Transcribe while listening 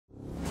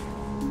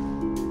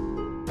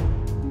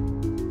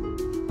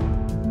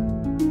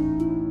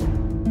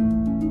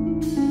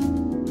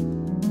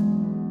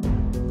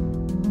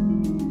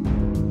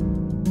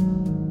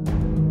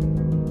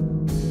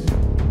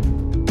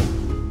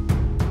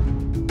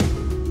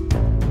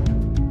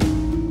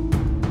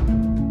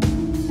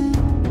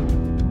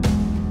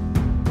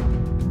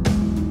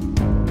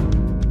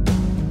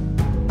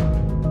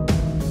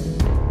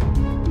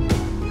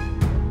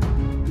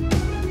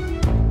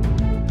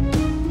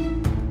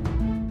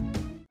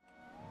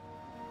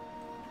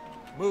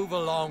Move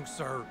along,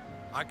 sir.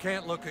 I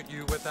can't look at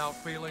you without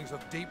feelings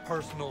of deep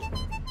personal...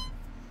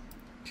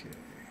 Okay.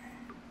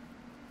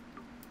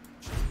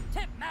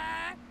 Tip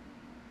man.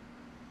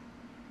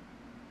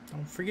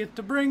 Don't forget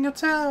to bring a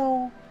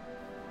towel.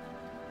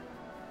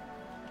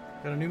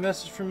 Got a new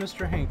message from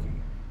Mr. Hanky.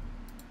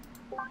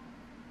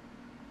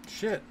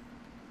 Shit.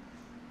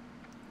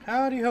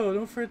 Howdy ho,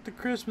 don't forget the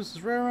Christmas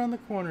is right around the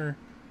corner.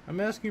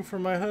 I'm asking for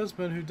my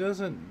husband who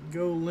doesn't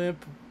go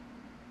limp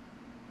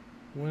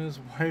when his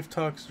wife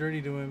talks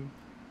dirty to him.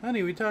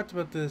 Honey, we talked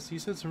about this. He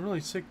said some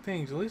really sick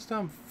things. At least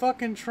I'm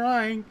fucking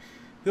trying.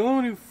 The only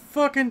one who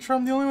fucking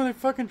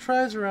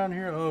tries around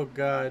here. Oh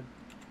god.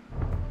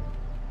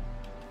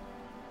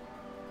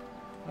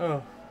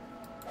 Oh.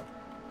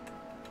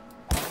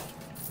 Do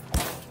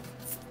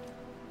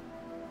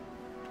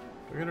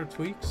I gotta go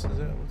tweaks? Is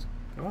that what's...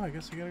 Oh, I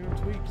guess I gotta go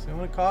tweaks. I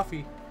want a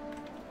coffee.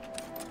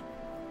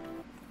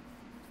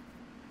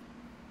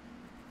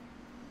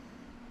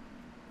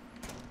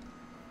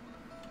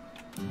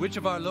 Which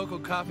of our local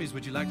coffees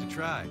would you like to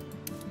try?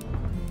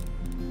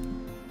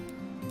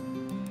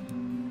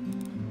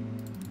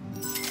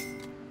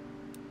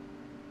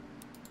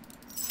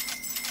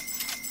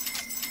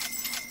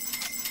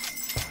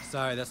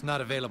 Sorry, that's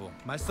not available.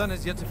 My son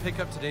has yet to pick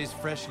up today's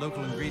fresh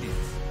local ingredients.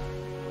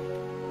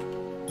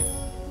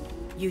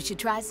 You should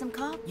try some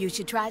coffee. You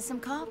should try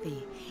some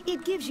coffee.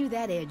 It gives you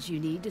that edge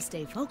you need to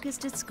stay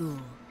focused at school.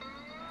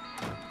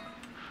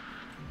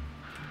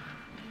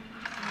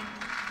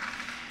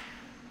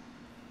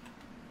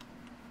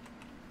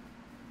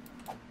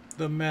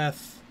 The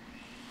meth.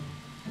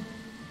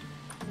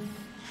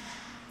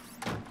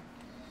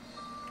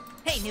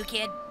 Hey, new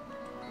kid.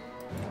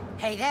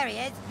 Hey, there he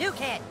is. New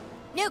kid.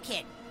 New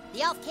kid.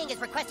 The Elf King has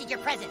requested your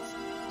presence.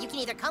 You can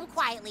either come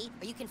quietly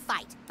or you can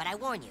fight, but I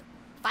warn you,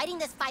 fighting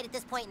this fight at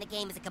this point in the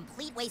game is a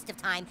complete waste of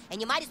time,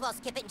 and you might as well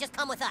skip it and just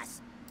come with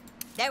us.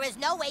 There is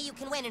no way you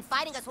can win, and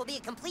fighting us will be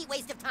a complete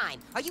waste of time.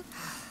 Are you...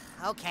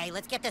 Okay,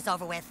 let's get this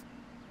over with.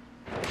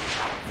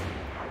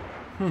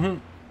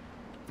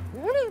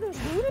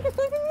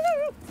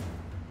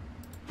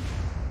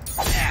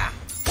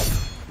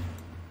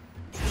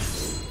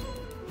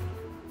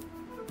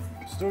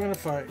 Still gonna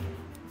fight.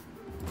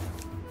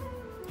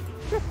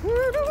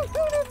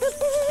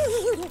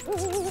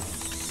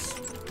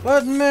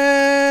 Button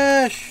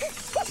mash!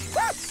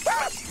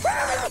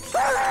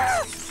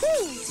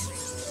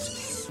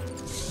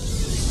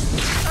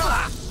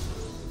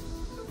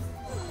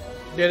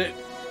 Did it.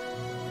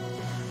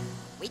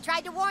 We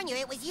tried to warn you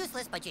it was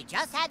useless, but you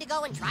just had to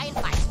go and try and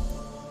fight.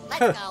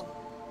 Let's go.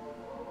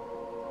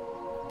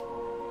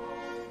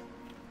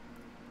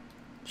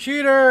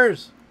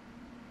 Cheaters!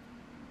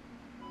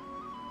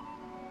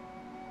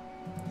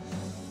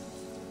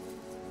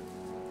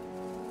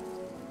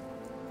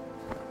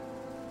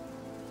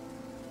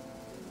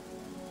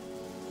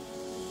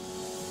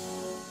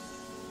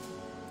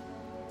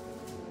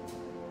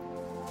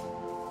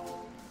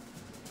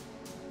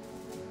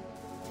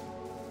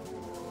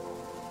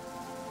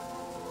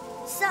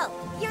 So,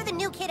 you're the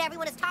new kid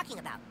everyone is talking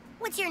about.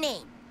 What's your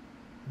name?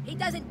 He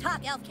doesn't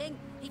talk, Elf King.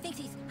 He thinks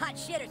he's hot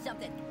shit or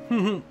something.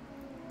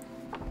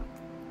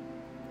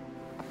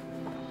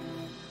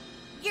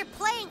 You're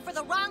playing for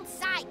the wrong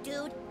side,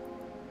 dude.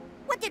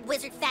 What did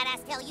Wizard Fat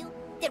Ass tell you?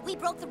 That we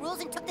broke the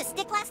rules and took the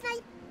stick last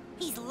night?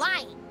 He's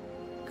lying.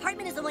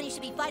 Cartman is the one you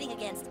should be fighting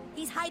against.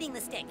 He's hiding the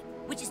stick,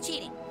 which is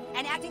cheating,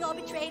 and acting all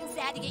betrayed and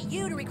sad to get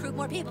you to recruit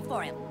more people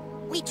for him.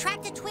 We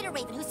tracked a Twitter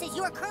raven who says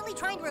you are currently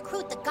trying to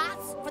recruit the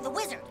Goths for the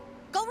Wizard.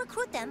 Go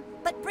recruit them,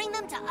 but bring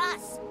them to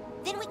us.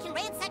 Then we can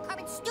ransack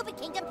Cartman's stupid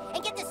kingdom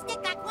and get the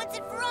stick back once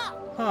and for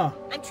all. Huh.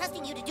 I'm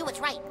trusting you to do what's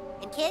right.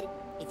 And kid,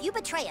 if you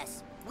betray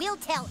us, we'll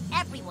tell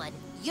everyone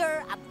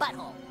you're a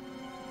butthole.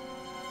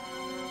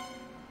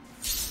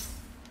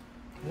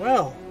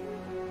 Well.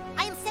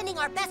 I am sending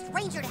our best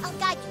ranger to help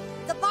guide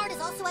you. The bard is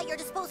also at your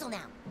disposal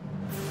now.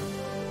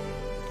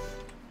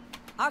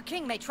 Our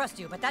king may trust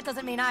you, but that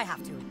doesn't mean I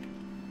have to.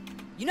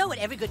 You know what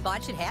every good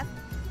bard should have?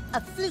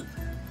 A flute.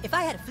 If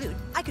I had a flute,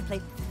 I could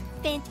play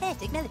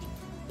fantastic melodies.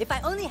 If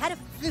I only had a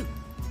flute.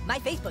 My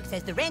Facebook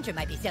says the rancher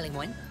might be selling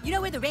one. You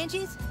know where the ranch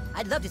is?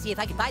 I'd love to see if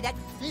I could buy that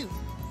flute.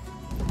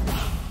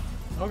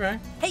 Okay.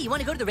 Hey, you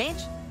want to go to the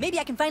ranch? Maybe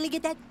I can finally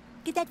get that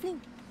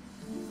flute.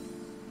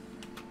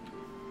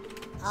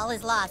 All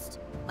is lost.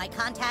 My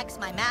contacts,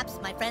 my maps,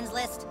 my friends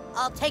list,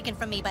 all taken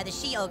from me by the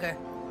she-ogre.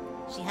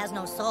 She has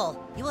no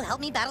soul. You will help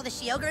me battle the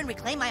she-ogre and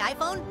reclaim my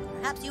iPhone?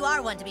 Perhaps you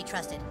are one to be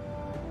trusted.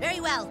 Very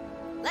well.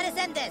 Let us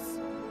end this.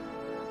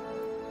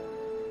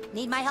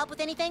 Need my help with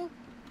anything?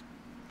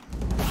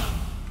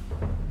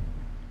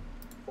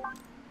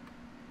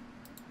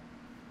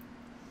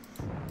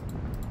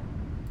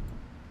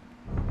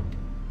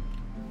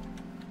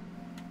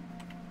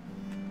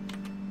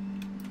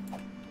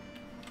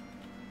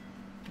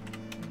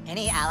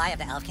 Any ally of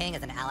the Elf King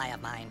is an ally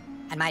of mine,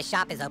 and my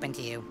shop is open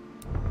to you.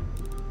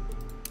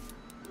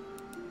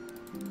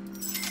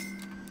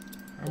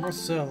 I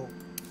must sell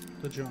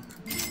the junk.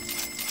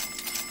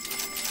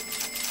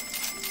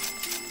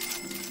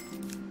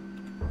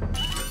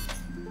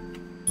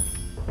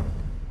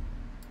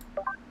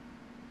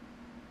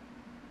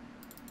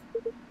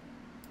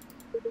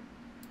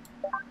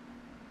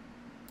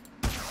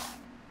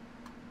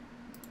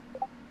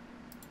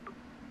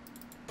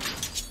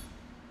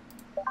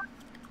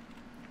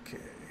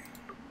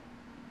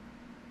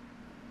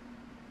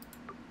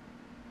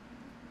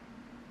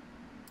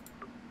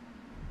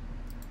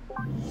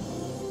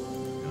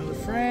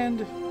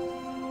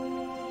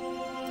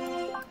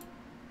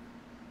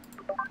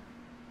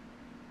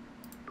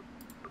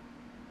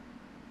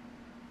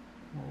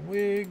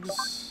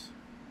 wigs,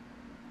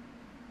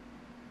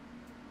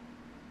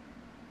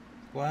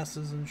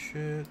 glasses and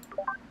shit,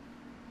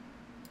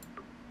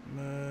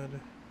 mud.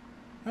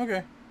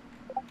 Okay.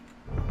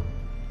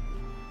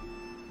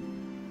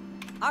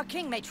 Our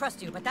king may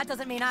trust you, but that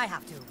doesn't mean I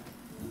have to.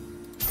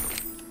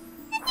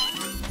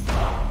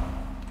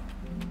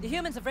 The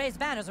humans have raised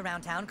banners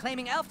around town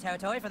claiming elf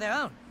territory for their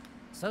own.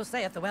 So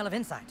saith the Well of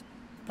Insight.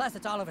 Plus,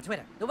 it's all over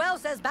Twitter. The Well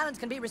says balance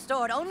can be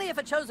restored only if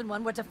a chosen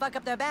one were to fuck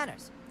up their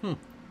banners.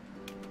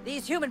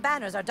 These human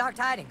banners are dark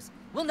tidings.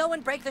 Will no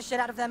one break the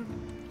shit out of them?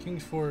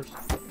 King's Forest.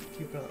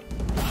 Keep up.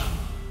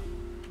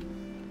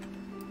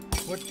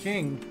 What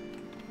king?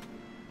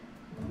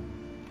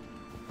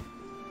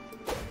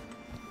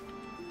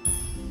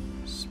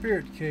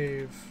 Spirit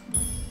Cave.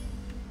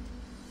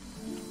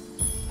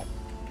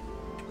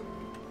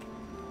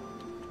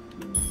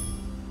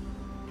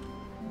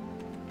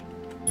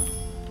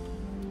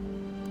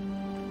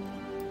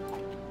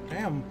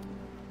 Damn.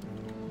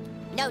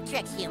 No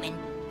tricks, human.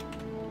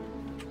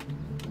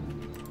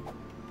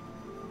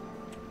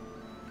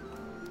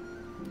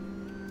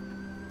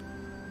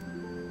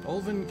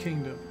 Elven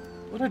Kingdom.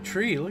 What a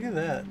tree, look at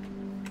that.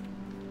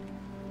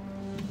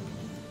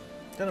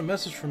 Got a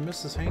message from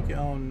Mrs. Hanky.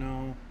 Oh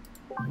no.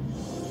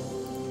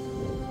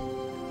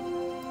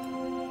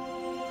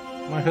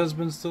 My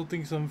husband still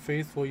thinks I'm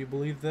faithful, you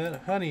believe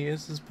that? Honey,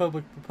 this is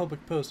public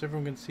post,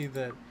 everyone can see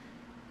that.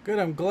 Good,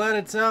 I'm glad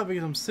it's out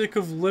because I'm sick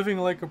of living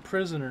like a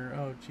prisoner.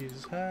 Oh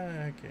Jesus,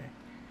 okay.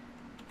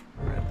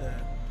 Read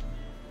that.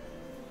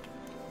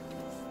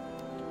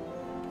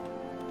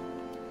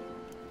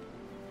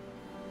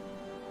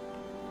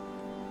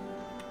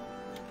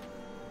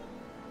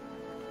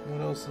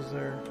 What else is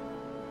there?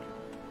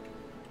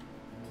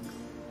 I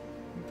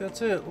think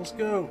that's it. Let's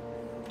go.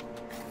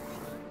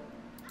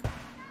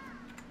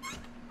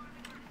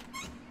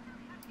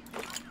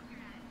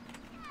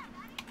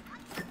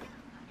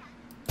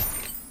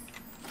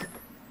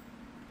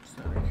 Just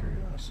out of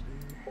curiosity.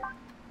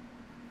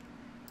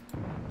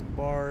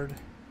 Bard.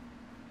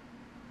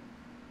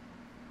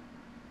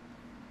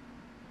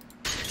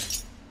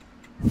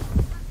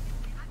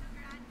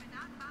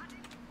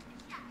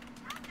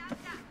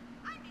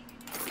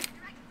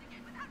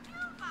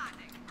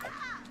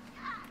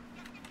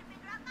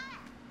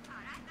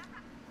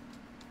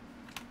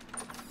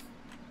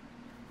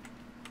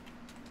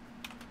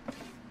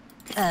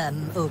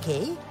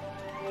 Okay.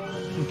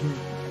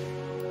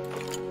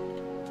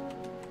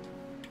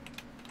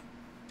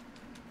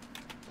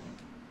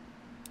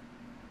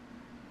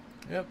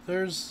 Yep,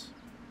 there's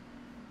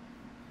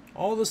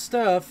all the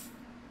stuff.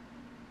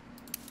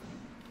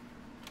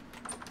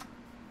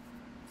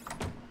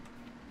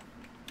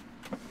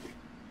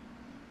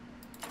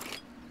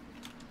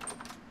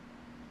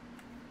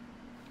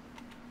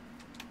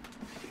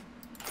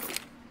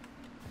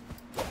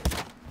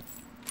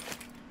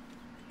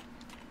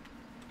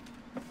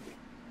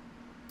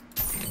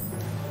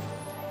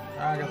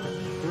 I got the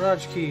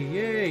garage key,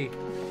 yay!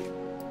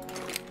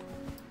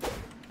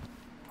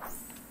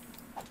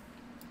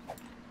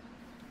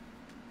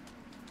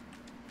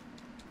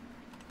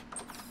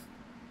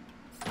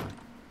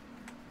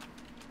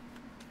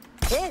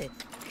 Hey.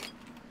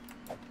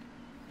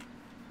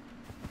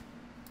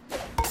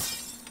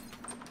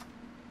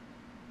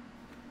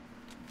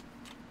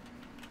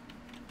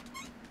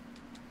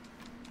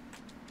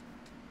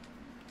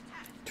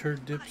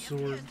 Turd dip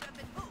sword.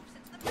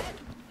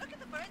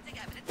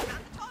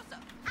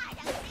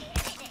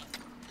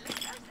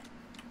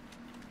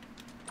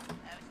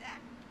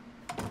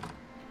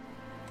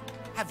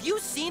 Have you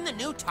seen the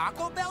new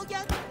Taco Bell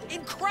yet?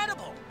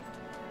 Incredible!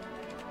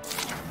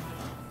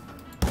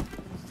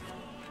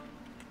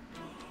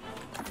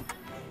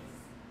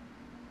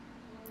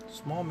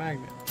 Small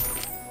magnet.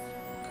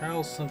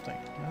 Kyle's something.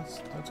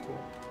 That's cool.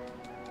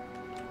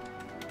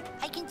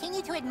 I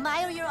continue to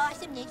admire your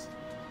awesomeness.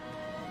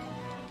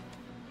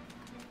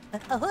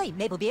 Ahoy,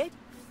 Mabelbeard.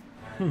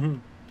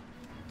 Hiding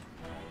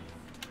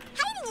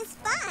is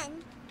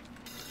fun.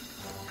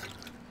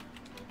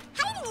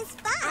 Hiding is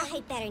fun. I'll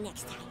hide better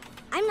next time.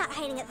 I'm not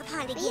hiding at the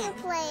pond again. You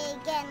play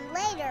again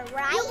later,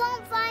 right? You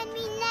won't find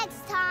me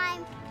next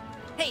time.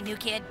 Hey, new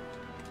kid.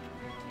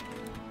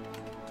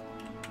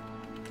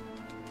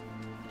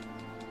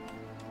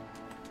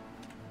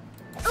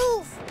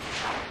 Oof!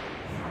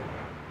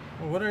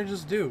 Well, what did I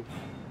just do?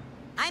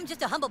 I'm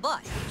just a humble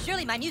boss.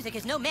 Surely my music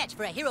is no match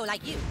for a hero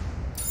like you.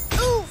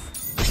 Oof!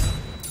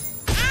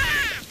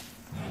 Ah!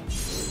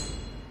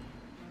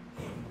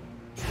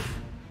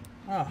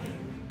 Ah,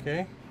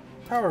 okay.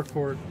 Power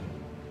cord.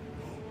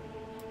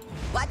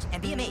 Watch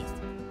and be amazed.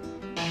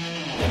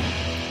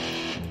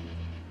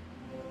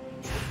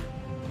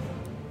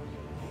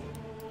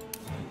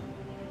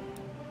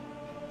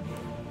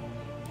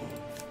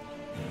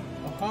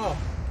 Aha.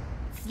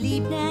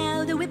 Sleep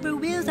now, the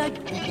whippoorwills are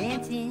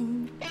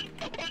dancing.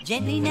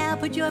 Gently now,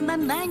 put your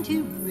mind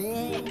to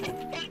rest.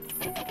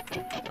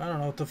 I don't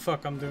know what the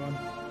fuck I'm doing.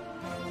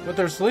 But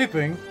they're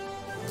sleeping.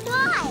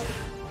 Try.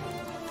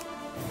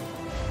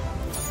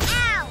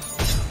 Ow!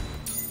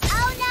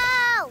 Oh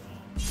no!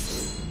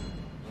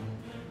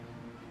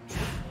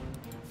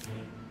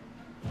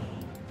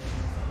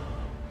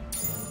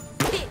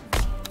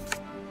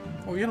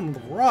 Oh, you hit him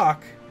with a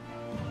rock.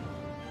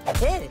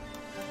 Dude.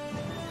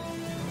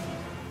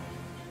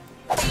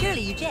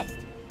 Surely you jest.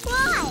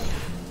 Why?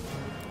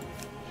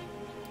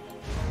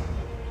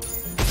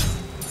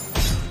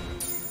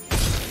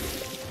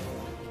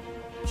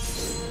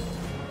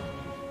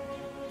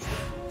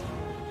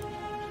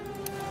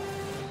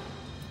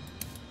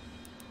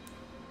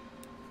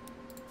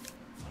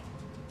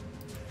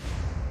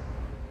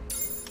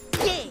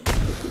 Yeah.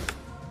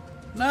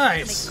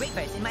 Nice. Makes a great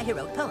verse in my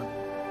heroic poem.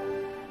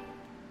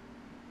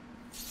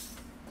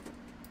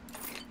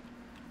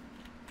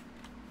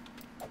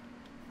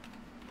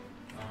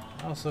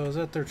 Oh, so is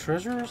that their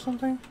treasure or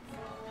something?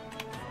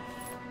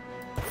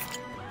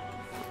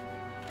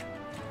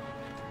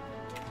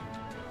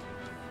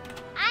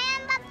 I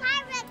am the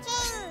Pirate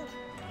King.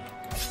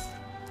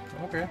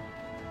 Okay.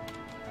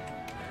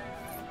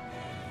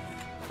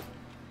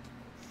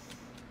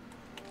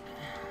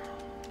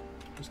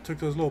 Just took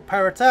those little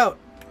pirates out.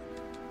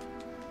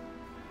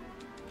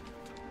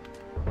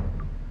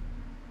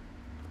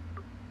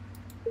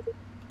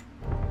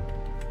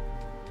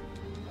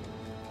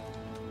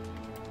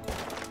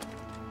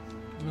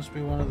 Must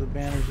be one of the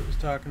banners it was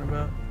talking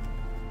about.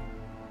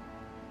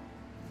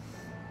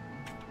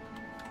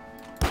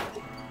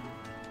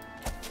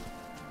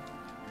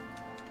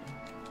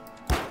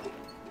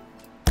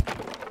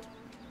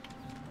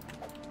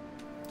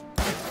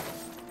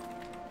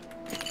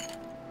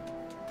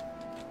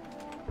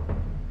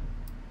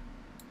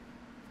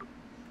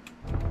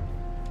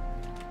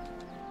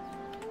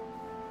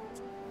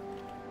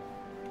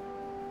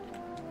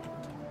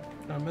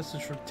 Got a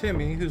message from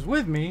Timmy, who's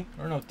with me.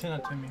 Or no,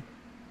 not Timmy.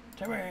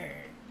 Timmy!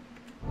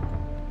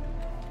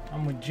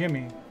 I'm with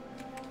Jimmy.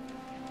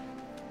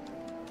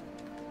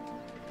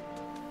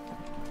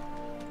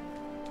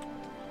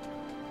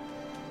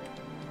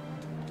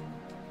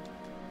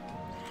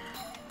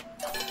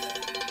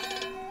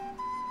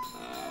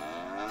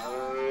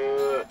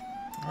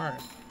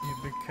 Alright, you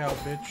big cow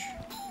bitch.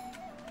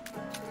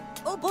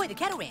 Oh boy, the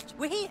cattle ranch.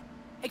 We're here.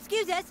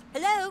 Excuse us.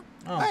 Hello.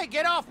 Oh, Hey,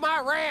 get off my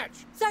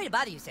ranch! Sorry to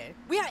bother you, sir.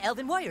 We are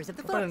elven warriors of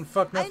the I forest. didn't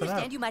fuck I nothing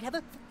understand up. you might have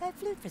a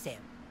flute for sale.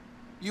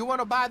 You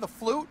want to buy the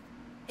flute?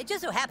 It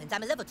just so happens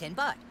I'm a level 10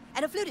 bard,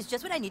 and a flute is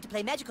just what I need to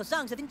play magical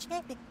songs of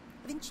enchantment.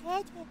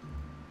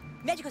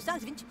 Magical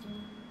songs of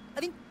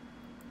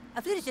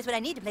a flute is just what I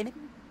need to play.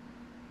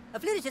 A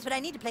flute is just what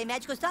I need to play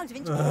magical songs of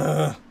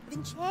enchantment.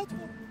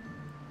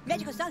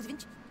 Magical songs of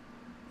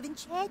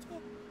enchantment.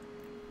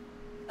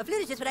 A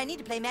flute is just what I need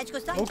to play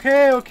magical songs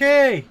okay,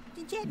 okay. of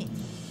enchantment.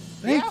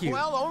 Thank yeah, you.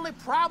 well, the only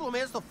problem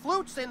is the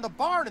flute's in the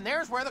barn, and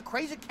there's where the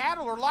crazy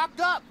cattle are locked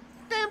up.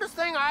 Damnedest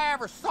thing I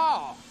ever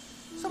saw.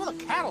 Some of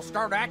the cattle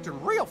started acting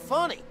real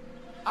funny.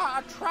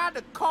 I tried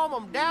to calm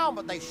them down,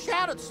 but they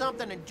shouted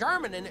something in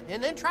German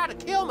and then tried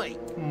to kill me.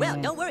 Well,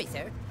 don't worry,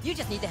 sir. You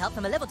just need the help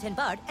from a level 10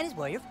 bard and his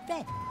warrior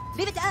friend.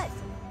 Leave it to us.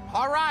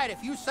 All right,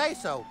 if you say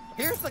so.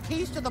 Here's the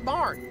keys to the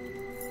barn.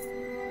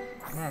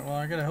 Alright, well,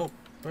 I gotta help.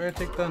 I gotta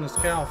take down this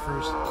cow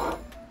first.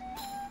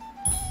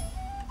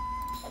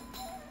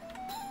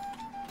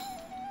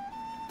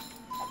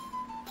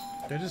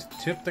 Did I just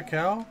tip the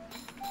cow?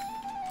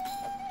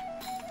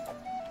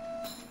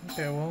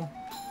 Okay, well.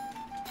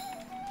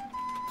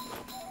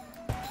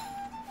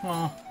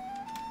 Huh.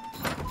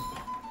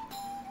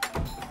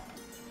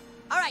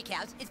 All right,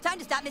 cows. It's time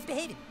to stop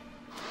misbehaving.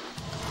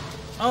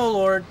 Oh,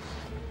 Lord.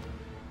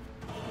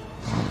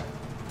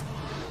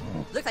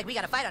 Looks like we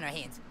got a fight on our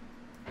hands.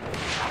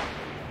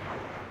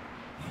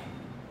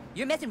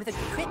 You're messing with a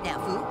crit now,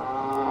 fool.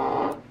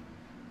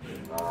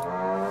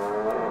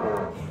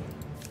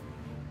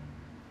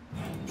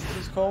 What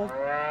is it called?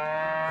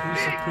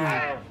 Piece of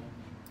poo.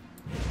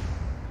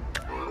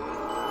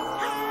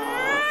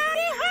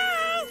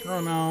 Oh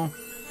no.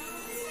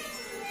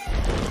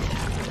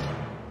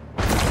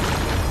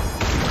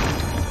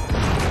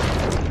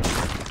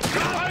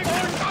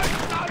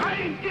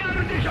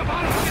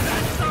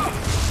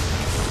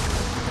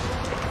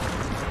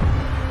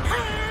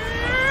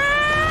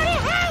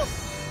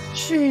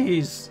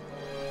 Jeez.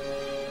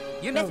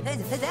 You're messing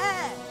with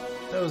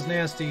That was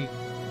nasty.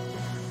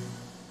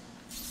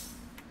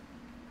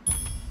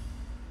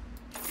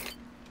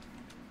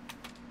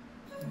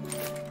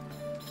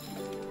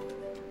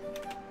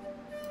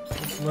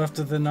 What's left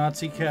of the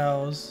Nazi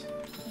cows.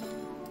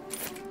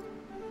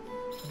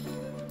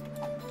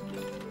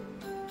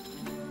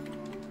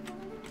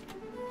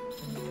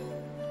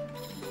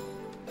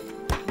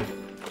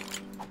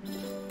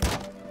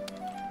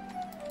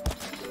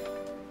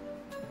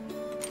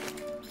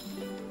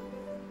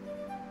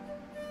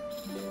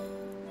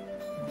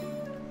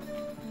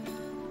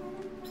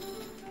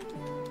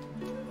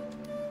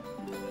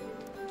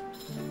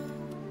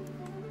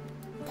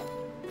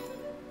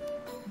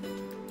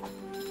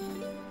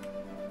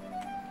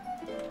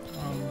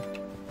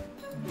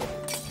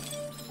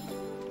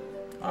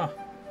 Ah.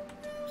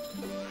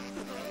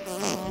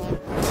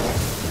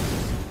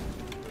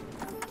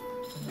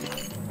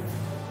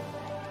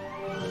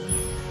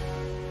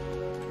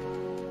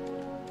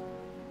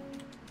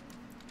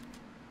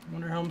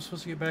 Wonder how I'm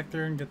supposed to get back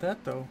there and get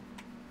that though.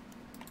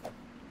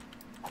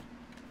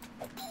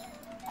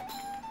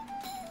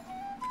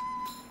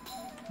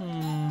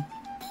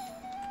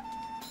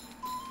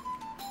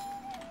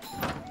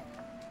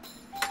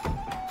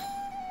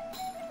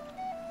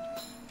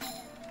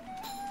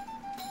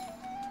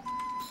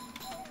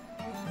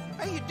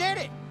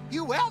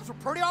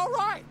 pretty all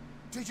right.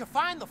 Did you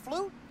find the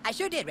flute? I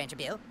sure did, Rancher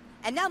Bill.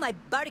 And now my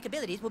bardic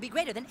abilities will be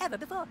greater than ever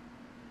before.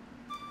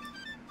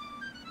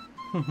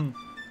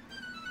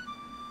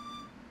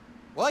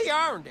 Well, you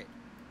earned it.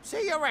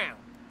 See you around.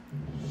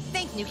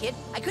 Thanks, new kid.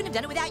 I couldn't have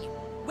done it without you.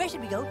 Where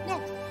should we go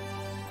next?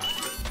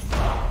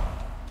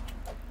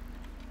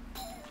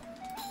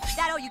 Is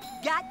that all you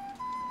got?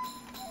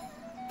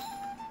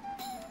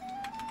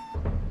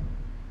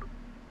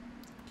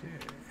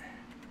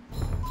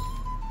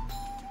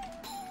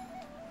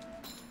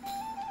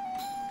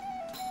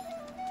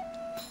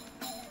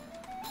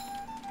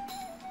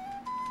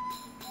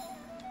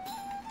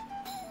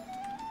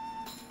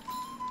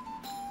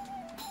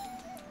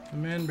 The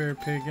man bear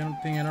pig. I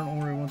don't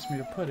know where he wants me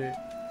to put it.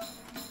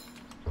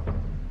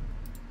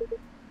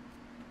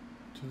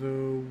 To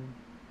the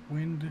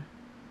wind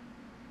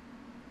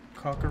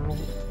cockerel.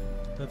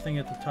 The thing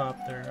at the top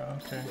there.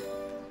 Okay.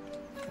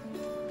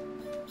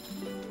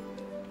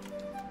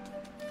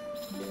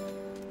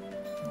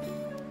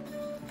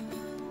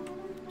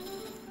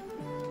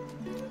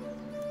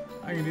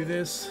 I can do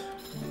this.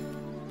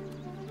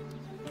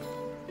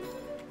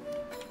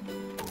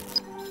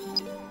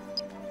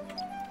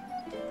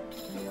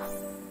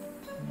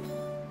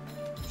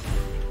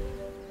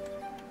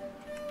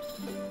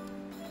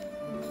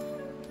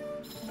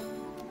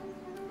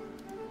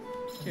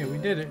 Okay, we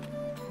did it.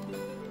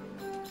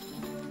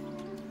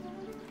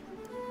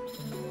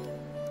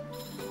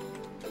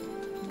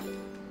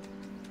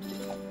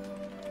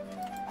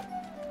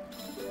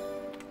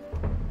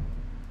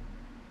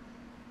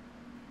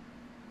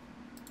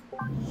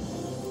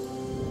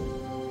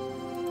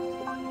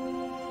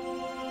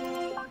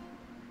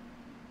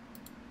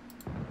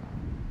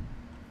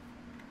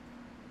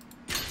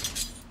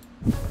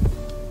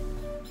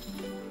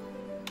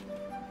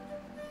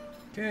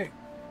 Okay.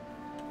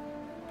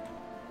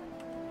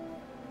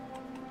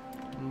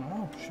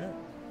 Oh, shit.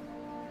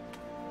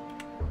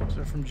 Is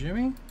that from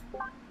Jimmy?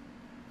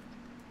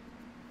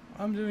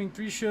 I'm doing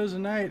 3 shows a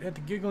night at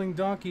the Giggling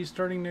Donkey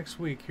starting next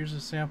week. Here's a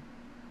sample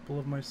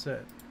of my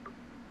set.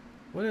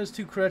 What has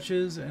 2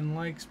 crutches and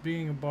likes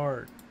being a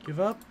bard? Give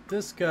up?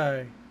 This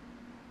guy.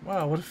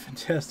 Wow, what a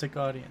fantastic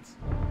audience.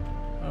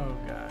 Oh,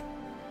 God.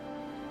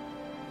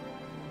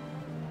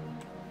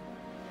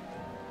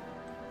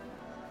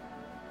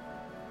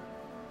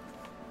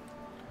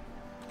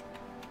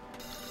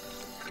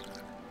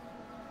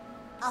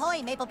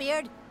 Ahoy,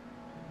 Maplebeard.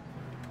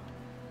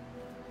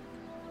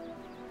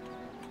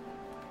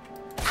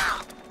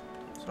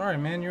 Sorry,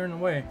 man, you're in the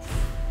way.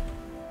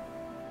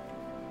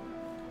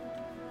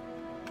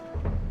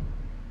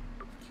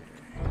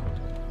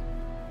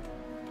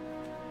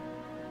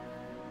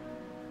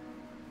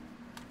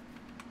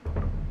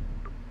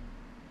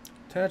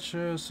 Attach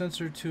a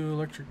sensor to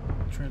electric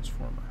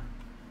transformer.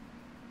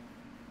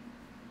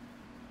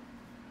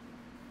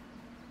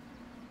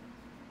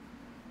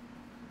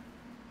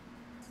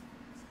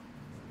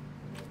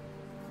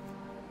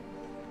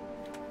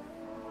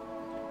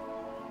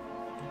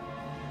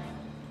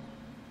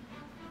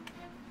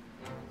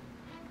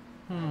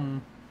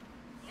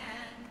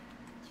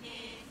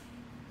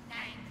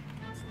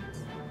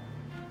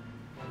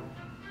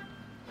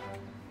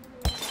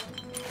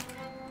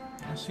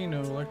 I see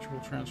no electrical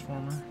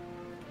transformer.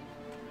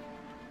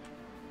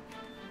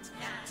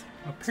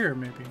 Up here,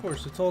 maybe. Of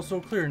course, it's all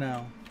so clear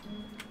now.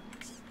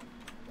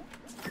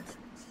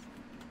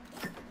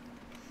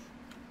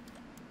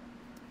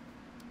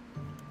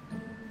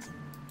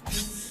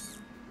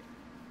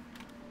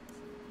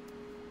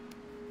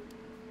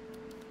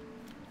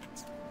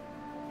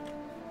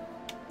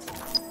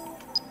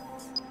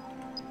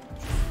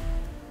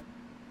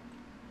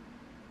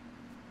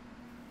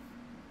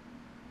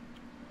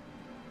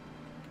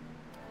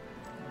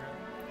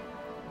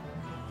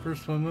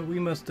 First one, we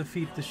must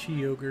defeat the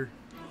she-ogre.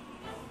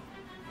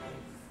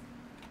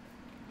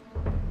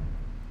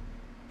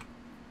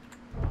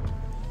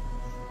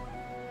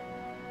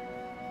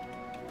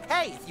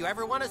 Hey, if you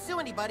ever want to sue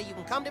anybody, you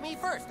can come to me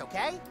first,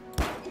 okay?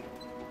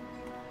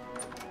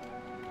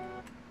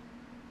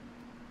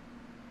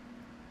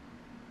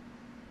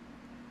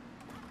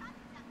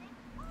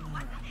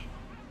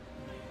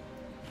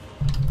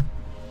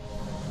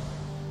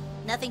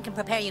 Nothing can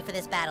prepare you for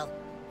this battle.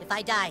 If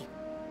I die,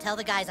 tell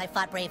the guys I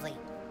fought bravely.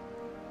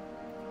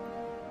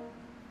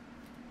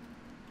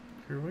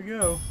 Here we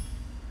go.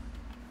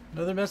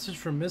 Another message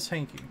from Miss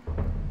Hanky.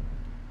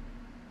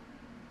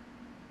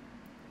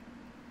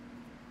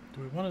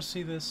 Do we want to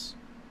see this?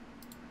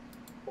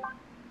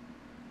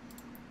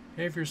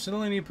 Hey, if you're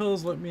selling any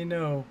pills, let me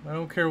know. I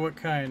don't care what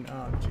kind.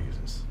 Oh,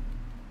 Jesus.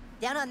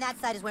 Down on that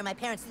side is where my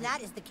parents...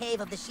 That is the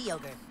cave of the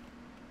she-ogre.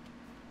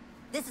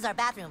 This is our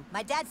bathroom.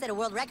 My dad set a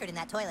world record in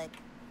that toilet.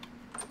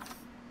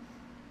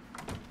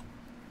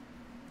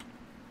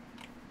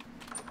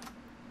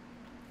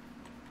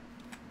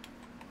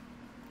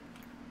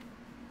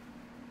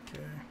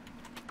 Okay.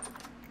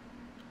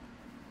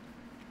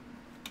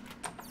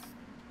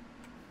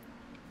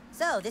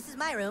 So, this is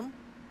my room.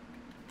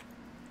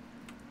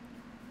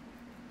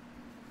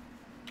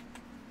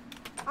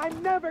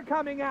 I'm never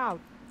coming out!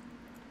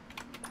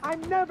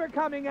 I'm never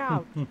coming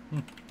out.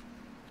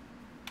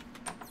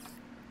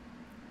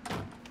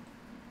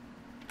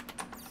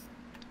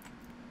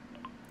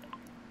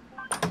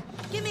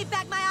 Give me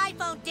back my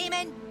iPhone,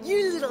 demon!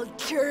 You little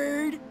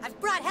turd! I've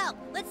brought help.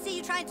 Let's see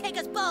you try and take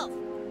us both.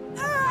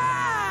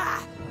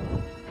 Ah!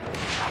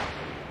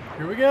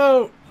 Here we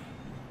go.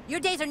 Your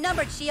days are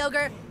numbered,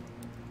 She-Ogre.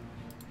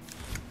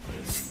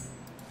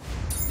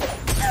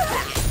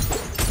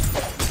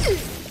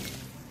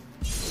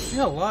 She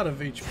had a lot of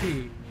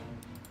HP.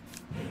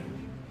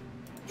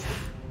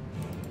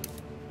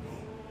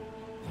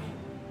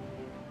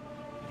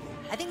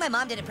 I think my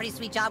mom did a pretty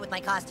sweet job with my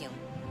costume.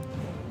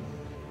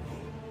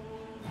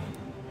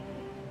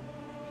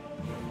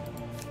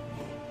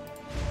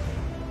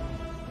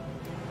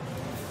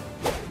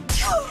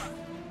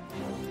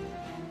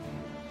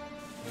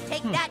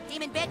 Take that,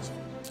 demon bitch!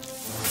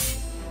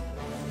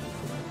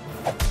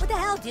 What the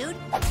hell, dude?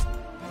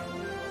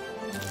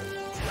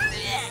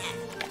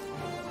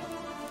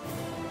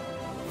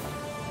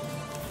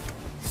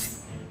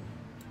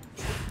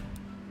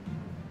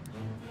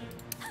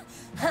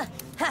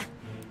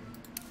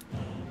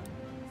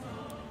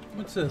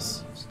 What's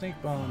this?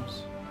 Stink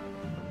bombs.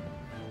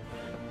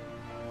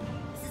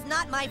 This is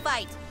not my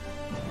fight.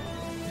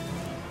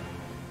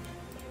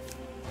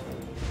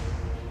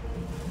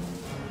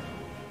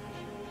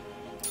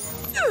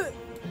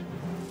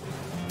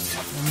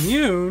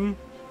 Immune?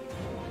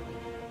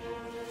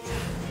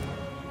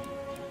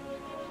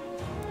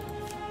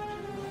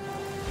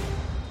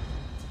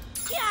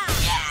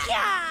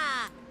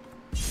 Yeah!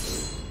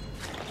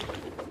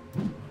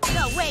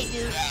 No way,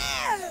 dude.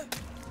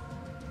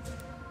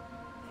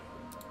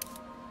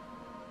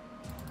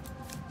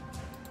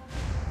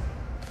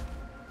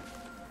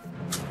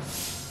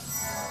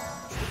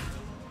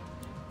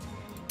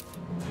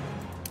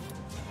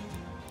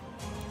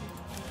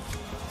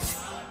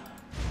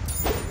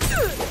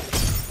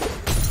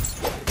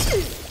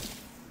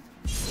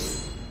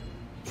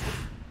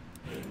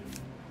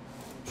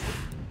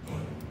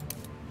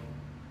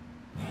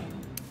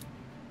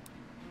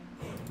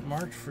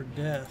 March for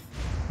death.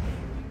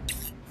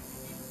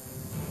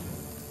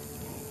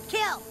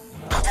 Kill!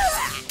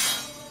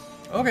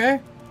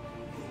 Okay.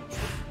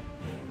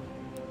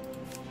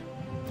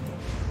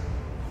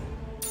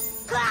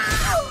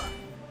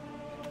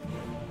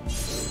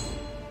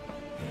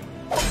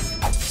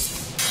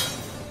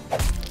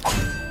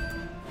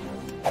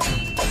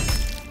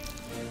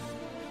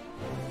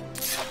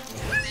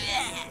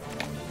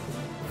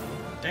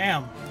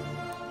 Damn.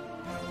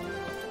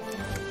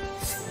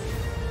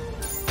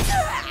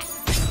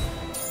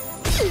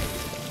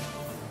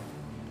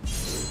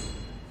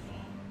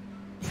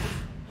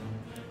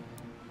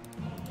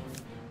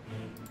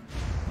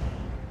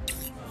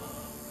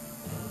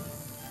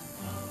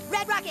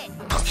 Red Rocket!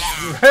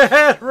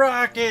 Red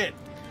Rocket!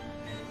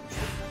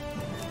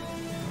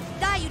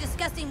 Die, you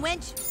disgusting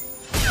wench!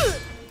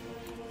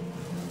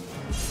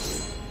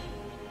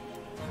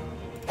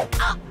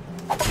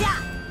 Yeah!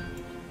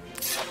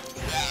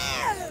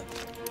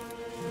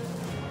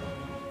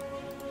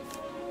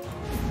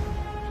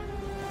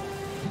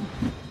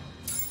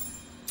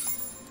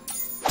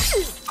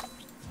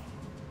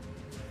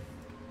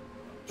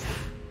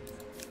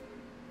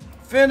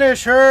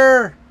 Finish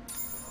her!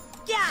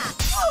 Yeah!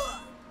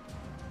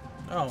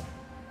 Oh.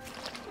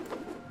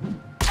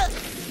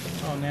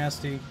 Oh,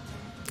 nasty.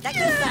 That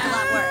could have been a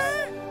lot worse.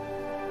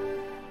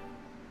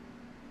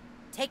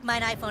 Take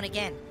mine iPhone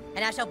again,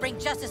 and I shall bring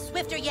justice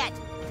swifter yet.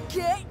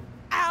 Get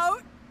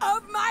out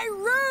of my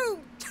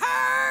room,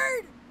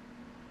 turd!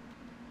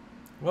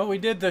 Well, we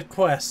did the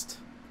quest.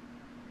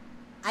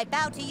 I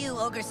bow to you,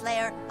 Ogre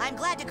Slayer. I'm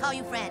glad to call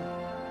you friend.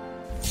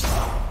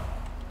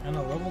 And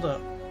I leveled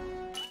up.